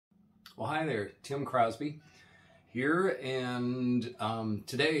Well, hi there, Tim Crosby here, and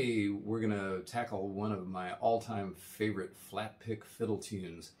today we're going to tackle one of my all-time favorite flat pick fiddle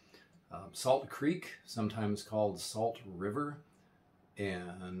tunes, Salt Creek, sometimes called Salt River,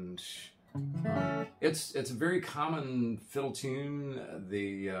 and it's a very common fiddle tune.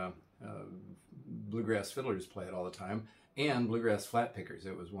 The bluegrass fiddlers play it all the time, and bluegrass flat pickers.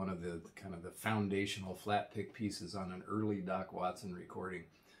 It was one of the kind of the foundational flat pick pieces on an early Doc Watson recording,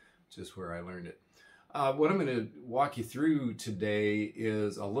 just where I learned it. What I'm going to walk you through today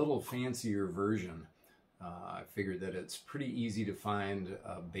is a little fancier version. I figured that it's pretty easy to find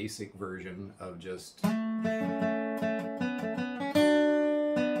a basic version of just and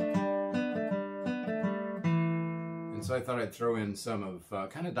so I thought I'd throw in some of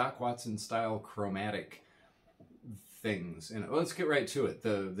kind of Doc Watson style chromatic things. And let's get right to it.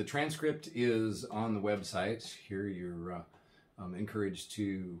 The transcript is on the website. Here you're encouraged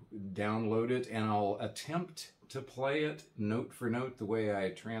to download it, and I'll attempt to play it note for note the way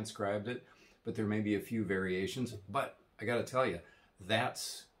I transcribed it, but there may be a few variations. But I got to tell you,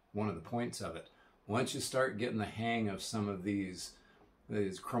 that's one of the points of it. Once you start getting the hang of some of these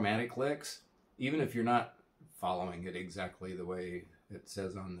chromatic licks, even if you're not following it exactly the way it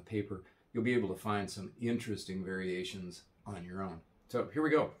says on the paper, you'll be able to find some interesting variations on your own. So here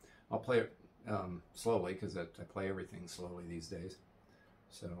we go. I'll play it slowly, because I play everything slowly these days.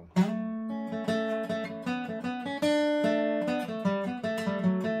 So.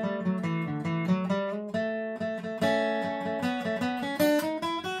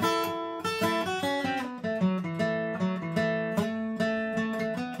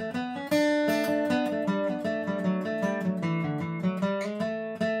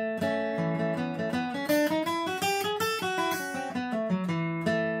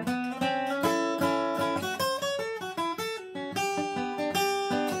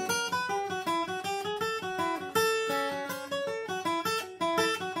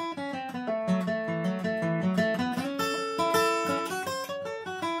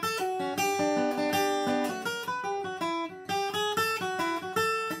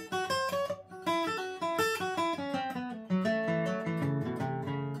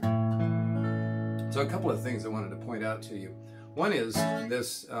 So a couple of things I wanted to point out to you. One is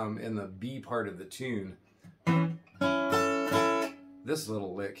this, in the B part of the tune, this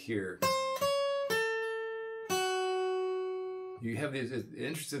little lick here. You have this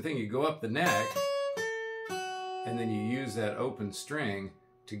interesting thing, you go up the neck, and then you use that open string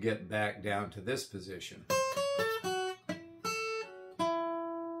to get back down to this position.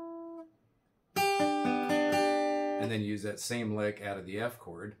 And then use that same lick out of the F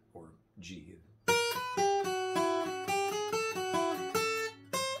chord, or G.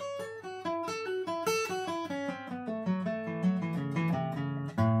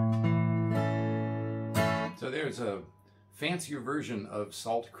 So there's a fancier version of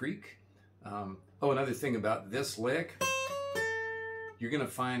Salt Creek. Oh, another thing about this lick, you're going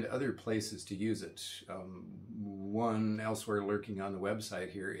to find other places to use it. One elsewhere lurking on the website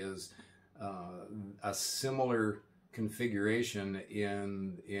here is a similar configuration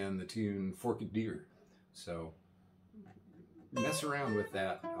in the tune Forked Deer. So mess around with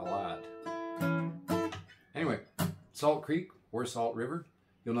that a lot. Anyway, Salt Creek or Salt River.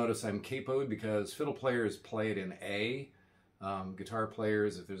 You'll notice I'm capoed because fiddle players play it in A. Guitar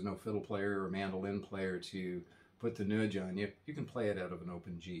players, if there's no fiddle player or mandolin player to put the nudge on you, you can play it out of an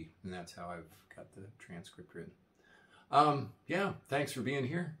open G. And that's how I've got the transcript written. Yeah, thanks for being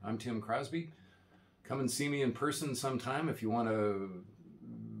here. I'm Tim Crosby. Come and see me in person sometime if you want to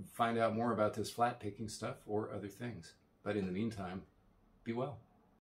find out more about this flat picking stuff or other things. But in the meantime, be well.